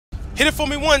Hit it for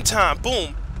me one time.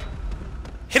 Boom.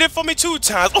 Hit it for me 2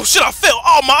 times. Oh shit, I fell.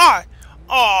 Oh my eye.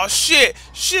 Oh shit.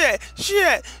 Shit.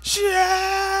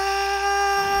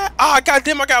 Ah,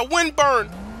 goddamn, I got wind burn.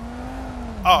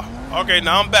 Oh, okay,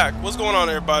 now I'm back. What's going on,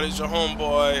 everybody? It's your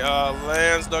homeboy,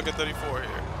 Lance Duncan 34 here.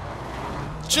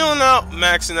 Chilling out,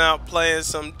 maxing out, playing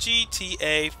some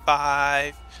GTA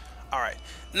 5. Alright,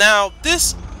 now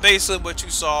this basically what you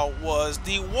saw was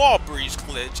the wall breach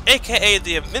glitch, aka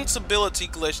the invincibility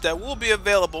glitch that will be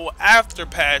available after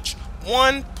patch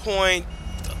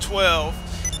 1.12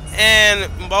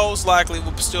 and most likely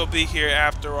will still be here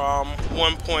after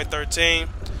 1.13.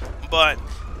 But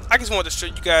I just wanted to show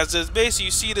you guys this. Basically,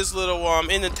 you see this little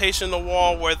indentation in the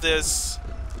wall where this,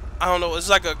 I don't know, it's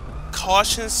like a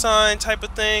caution sign type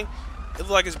of thing. It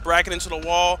looks like it's bracketed into the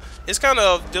wall. It's kind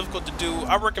of difficult to do.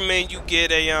 I recommend you get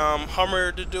a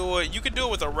Hummer to do it. You could do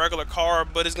it with a regular car,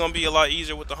 but it's gonna be a lot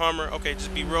easier with the Hummer. Okay,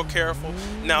 just be real careful.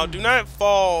 Now, do not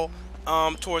fall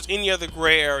towards any other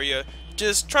gray area.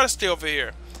 Just try to stay over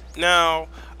here. Now,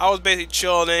 I was basically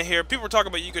chilling in here. People were talking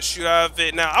about you could shoot out of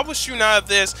it. Now, I was shooting out of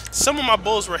this. Some of my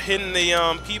bullets were hitting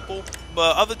the people,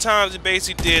 but other times it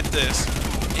basically did this.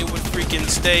 It would freaking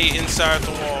stay inside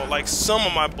the wall. Like, some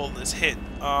of my bullets hit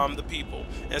the people,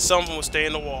 and some of them would stay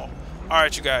in the wall.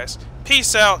 Alright, you guys.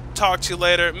 Peace out. Talk to you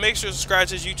later. Make sure to subscribe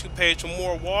to this YouTube page for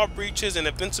more wall breaches and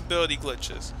invincibility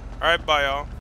glitches. Alright, bye, y'all.